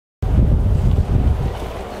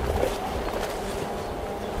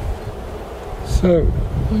So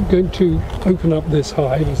I'm going to open up this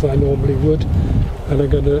hive as I normally would, and I'm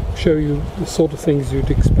going to show you the sort of things you'd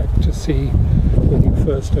expect to see when you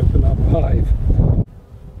first open up a hive.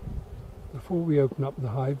 Before we open up the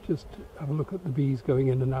hive, just have a look at the bees going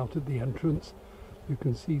in and out at the entrance. You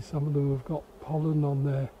can see some of them have got pollen on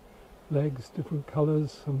their legs, different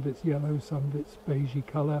colours, some of it's yellow, some of it's beigey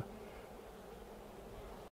colour.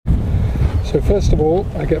 So first of all,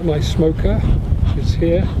 I get my smoker, which is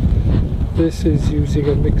here. This is using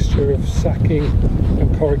a mixture of sacking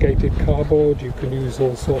and corrugated cardboard. You can use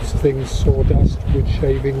all sorts of things, sawdust, wood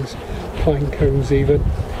shavings, pine cones even.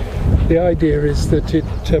 The idea is that it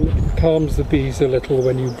calms the bees a little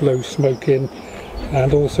when you blow smoke in,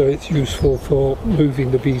 and also it's useful for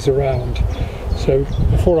moving the bees around. So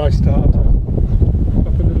before I start, I'll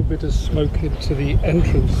pop a little bit of smoke into the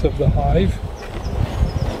entrance of the hive,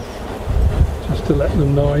 just to let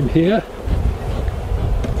them know I'm here.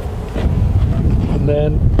 And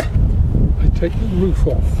then I take the roof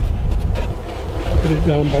off, put it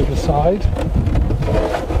down by the side.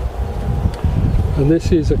 And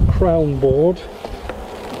this is a crown board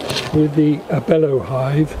with a bellow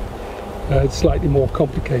hive. It's slightly more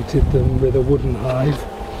complicated than with a wooden hive.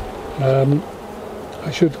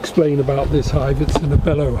 I should explain about this hive. It's a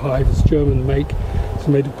bellow hive. It's German make. It's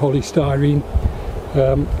made of polystyrene.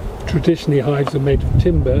 Traditionally hives are made of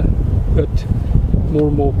timber, but more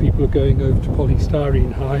and more people are going over to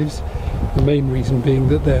polystyrene hives. The main reason being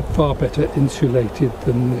that they're far better insulated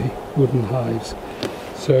than the wooden hives.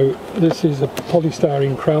 So this is a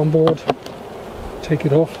polystyrene crown board. Take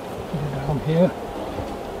it off, put it down here.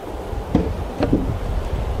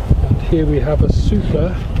 And here we have a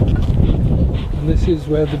super, and this is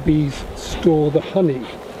where the bees store the honey.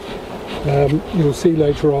 You'll see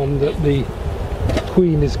later on that the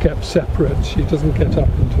queen is kept separate. She doesn't get up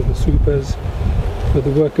into the supers, but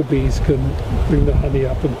the worker bees can bring the honey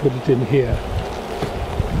up and put it in here.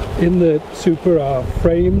 In the super are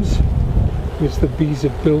frames which the bees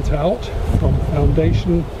have built out from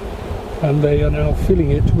foundation, and they are now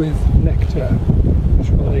filling it with nectar, which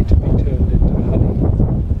will later be turned into honey.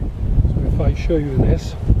 So if I show you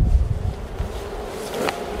this,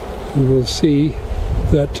 you will see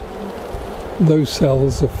that those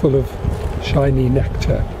cells are full of shiny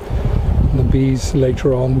nectar, and the bees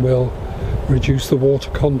later on will reduce the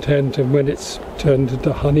water content, and when it's turned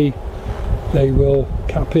into honey they will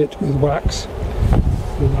cap it with wax,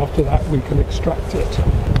 and after that we can extract it.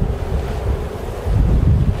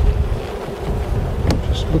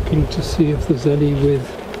 Just looking to see if there's any with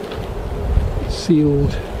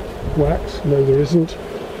sealed wax. No, there isn't.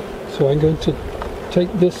 So I'm going to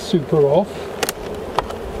take this super off.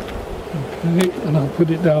 Okay, and I'll put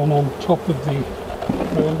it down on top of the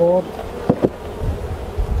crown board.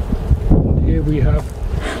 And here we have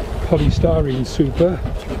polystyrene super.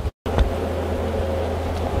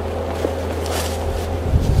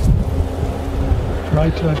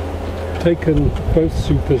 Right, I've taken both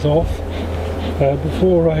supers off.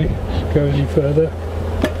 Before I go any further,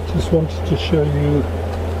 just wanted to show you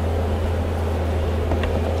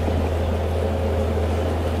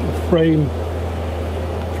a frame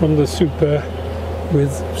from the super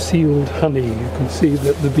with sealed honey. You can see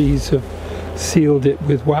that the bees have sealed it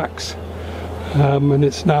with wax, and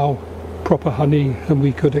it's now proper honey, and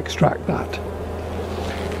we could extract that.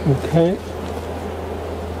 Okay.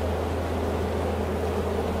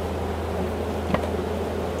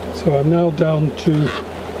 So I'm now down to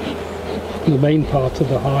the main part of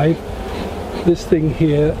the hive. This thing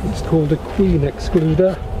here is called a queen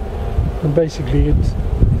excluder, and basically it's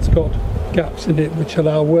got gaps in it which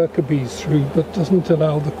allow worker bees through, but doesn't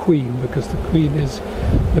allow the queen, because the queen is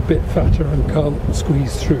a bit fatter and can't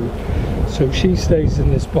squeeze through. So she stays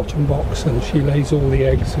in this bottom box and she lays all the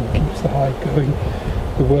eggs and keeps the hive going.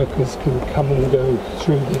 The workers can come and go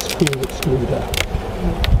through this queen excluder.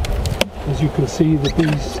 As you can see, the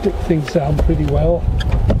bees stick things down pretty well,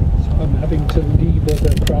 so I'm having to lever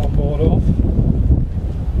the crown board off,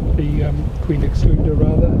 the queen excluder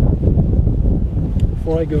rather.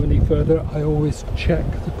 Before I go any further, I always check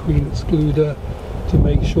the queen excluder to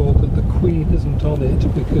make sure that the queen isn't on it,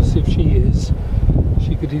 because if she is,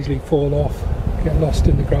 she could easily fall off, get lost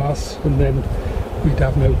in the grass, and then we'd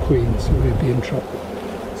have no queen, so we'd be in trouble.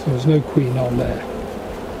 So there's no queen on there.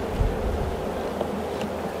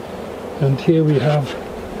 And here we have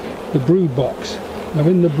the brood box. Now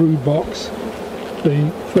in the brood box,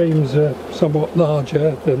 the frames are somewhat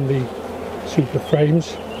larger than the super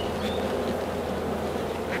frames.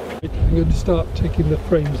 I'm going to start taking the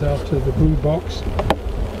frames out of the brood box.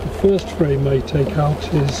 The first frame I take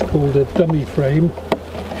out is called a dummy frame.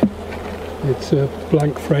 It's a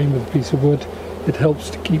blank frame with a piece of wood. it helps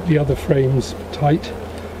to keep the other frames tight,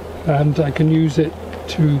 and I can use it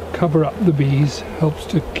to cover up the bees, helps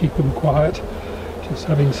to keep them quiet, just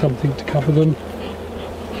having something to cover them.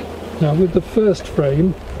 Now with the first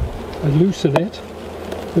frame, I loosen it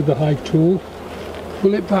with the hive tool,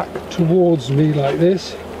 pull it back towards me like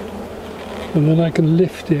this, and then I can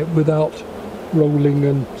lift it without rolling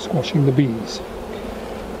and squashing the bees.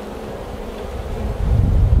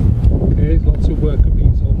 Okay, lots of worker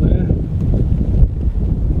bees on there.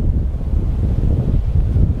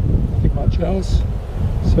 Nothing much else.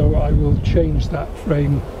 So I will change that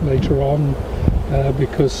frame later on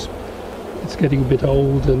because it's getting a bit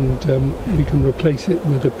old, and we can replace it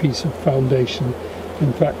with a piece of foundation.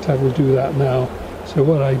 In fact, I will do that now. So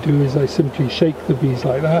what I do is I simply shake the bees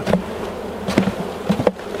like that,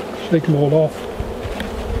 shake them all off.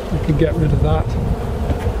 I can get rid of that,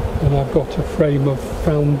 and I've got a frame of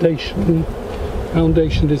foundation.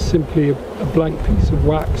 Foundation is simply a blank piece of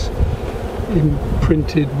wax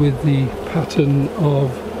imprinted with the pattern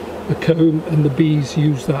of the comb, and the bees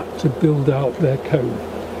use that to build out their comb.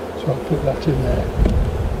 So I'll put that in there.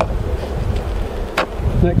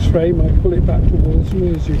 Next frame, I pull it back towards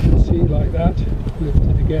me, as you can see, like that. Lift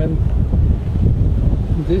it again.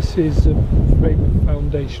 This is a frame of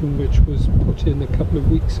foundation which was put in a couple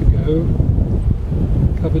of weeks ago,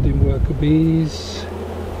 covered in worker bees.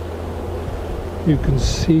 You can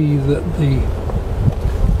see that the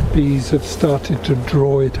bees have started to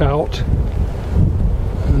draw it out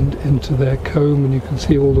and into their comb, and you can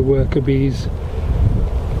see all the worker bees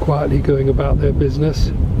quietly going about their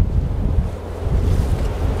business.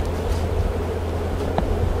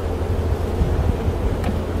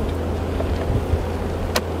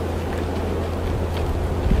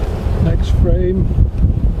 Next frame.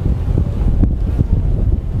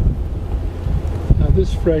 Now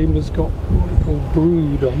this frame has got what we call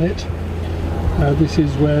brood on it. This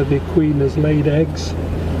is where the queen has laid eggs,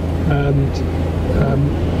 and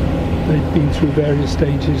they've been through various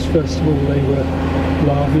stages. First of all, they were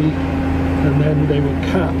larvae, and then they were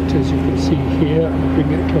capped, as you can see here. I'll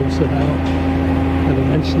bring it closer now, and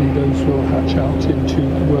eventually those will hatch out into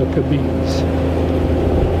worker bees.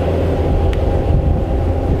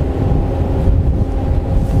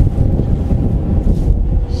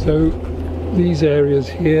 So these areas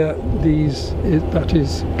here, that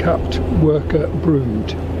is capped worker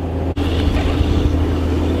brood.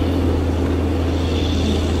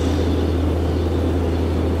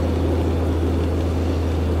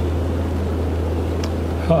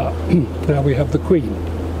 Now we have the queen.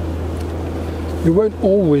 You won't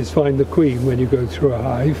always find the queen when you go through a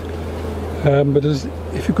hive, but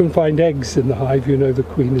if you can find eggs in the hive, you know the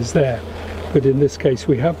queen is there. But in this case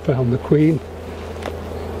we have found the queen.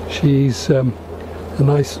 She's a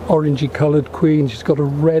nice orangey coloured queen. She's got a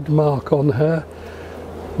red mark on her.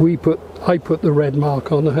 I put the red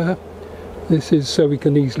mark on her. This is so we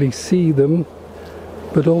can easily see them,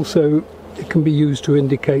 but also it can be used to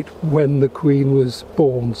indicate when the queen was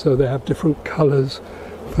born, so they have different colours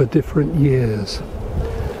for different years.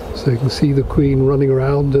 So you can see the queen running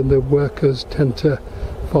around, and the workers tend to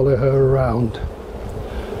follow her around.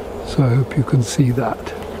 So I hope you can see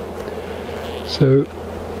that. So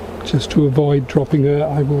just to avoid dropping her,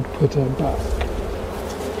 I will put her back.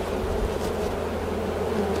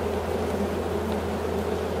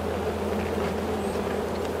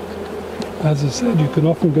 As I said, you can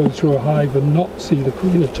often go through a hive and not see the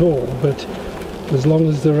queen at all, but as long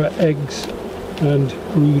as there are eggs and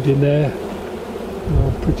brood in there,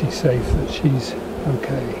 you're pretty safe that she's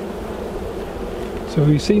okay. So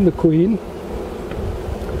we've seen the queen.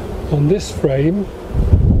 On this frame,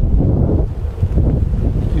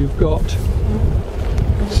 you've got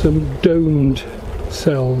some domed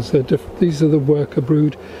cells. These are the worker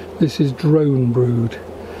brood. This is drone brood,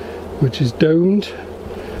 which is domed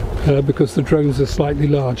because the drones are slightly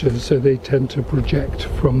larger, so they tend to project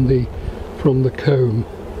from the comb.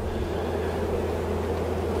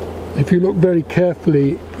 If you look very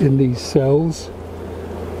carefully in these cells,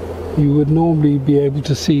 you would normally be able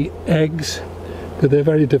to see eggs, but they're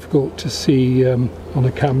very difficult to see on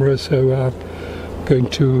a camera, so I'm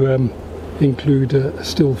going to include a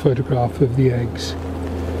still photograph of the eggs.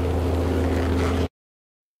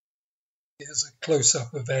 Here's a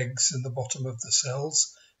close-up of eggs in the bottom of the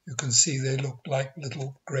cells. You can see they look like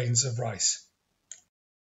little grains of rice.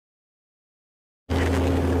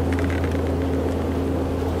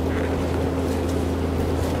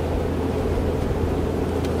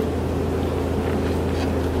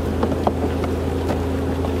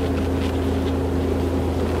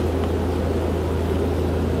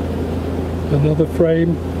 Another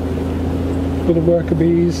frame for the worker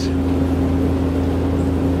bees.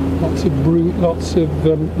 Lots of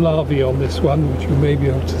larvae on this one, which you may be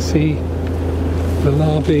able to see. The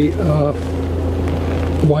larvae are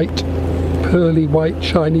white, pearly white,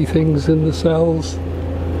 shiny things in the cells.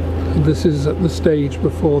 And this is at the stage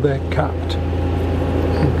before they're capped.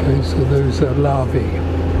 Okay, so those are larvae.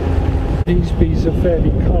 These bees are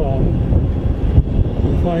fairly calm.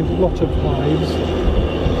 You'll find a lot of hives.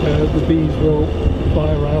 The bees will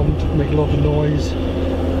fly around, make a lot of noise.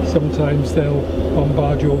 Sometimes they'll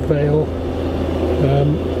bombard your veil.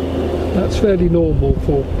 That's fairly normal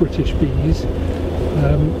for British bees.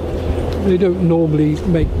 They don't normally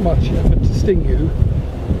make much effort to sting you.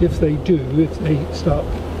 If they do, if they start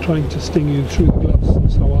trying to sting you through the gloves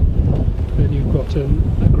and so on, then you've got an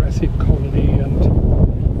aggressive colony, and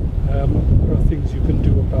there are things you can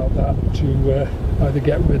do about that to either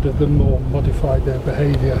get rid of them or modify their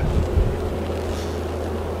behaviour.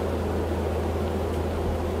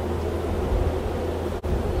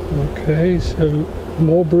 Okay, so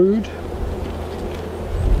more brood.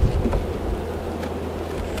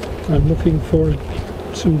 I'm looking for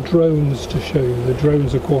some drones to show you. The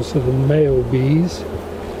drones, of course, are the male bees,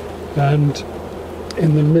 and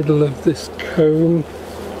in the middle of this comb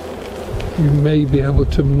you may be able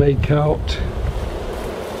to make out,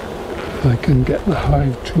 if I can get the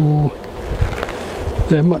hive tool,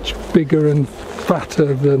 they're much bigger and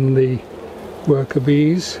fatter than the worker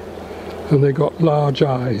bees, and they've got large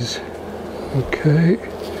eyes. Okay,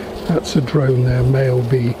 that's a drone there, male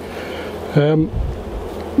bee.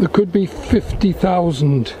 There could be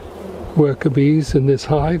 50,000 worker bees in this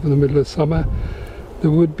hive in the middle of summer. There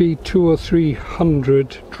would be 200 or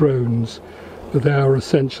 300 drones, but they are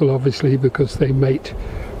essential obviously because they mate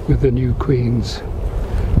with the new queens.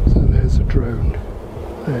 So there's a drone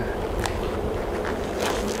there.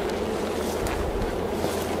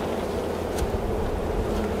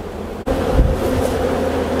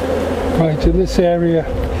 Right, in this area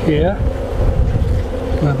here,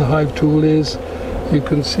 where the hive tool is, you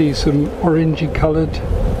can see some orangey coloured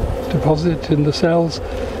deposit in the cells.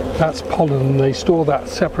 That's pollen. They store that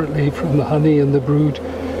separately from the honey and the brood,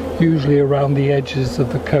 usually around the edges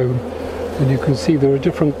of the comb. And you can see there are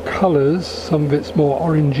different colours. Some of it's more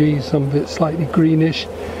orangey, some of it's slightly greenish,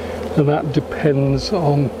 and that depends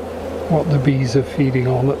on what the bees are feeding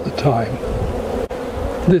on at the time.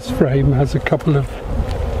 This frame has a couple of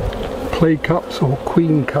clay cups or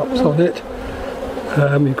queen cups on it.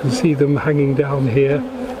 You can see them hanging down here.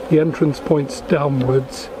 The entrance points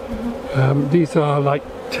downwards. These are like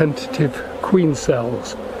tentative queen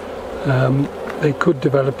cells. They could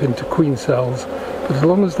develop into queen cells, but as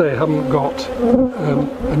long as they haven't got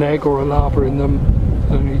an egg or a larva in them, you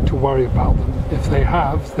don't need to worry about them. If they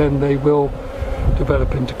have, then they will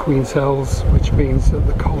develop into queen cells, which means that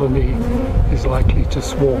the colony is likely to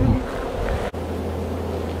swarm.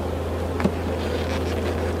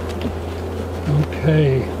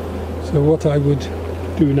 Okay, so what I would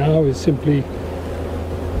do now is simply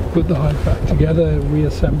put the hive back together and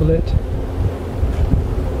reassemble it.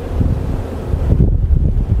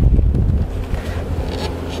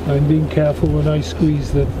 I'm being careful when I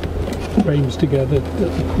squeeze the frames together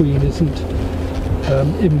that the queen isn't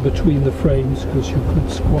in between the frames, because you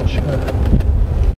could squash her.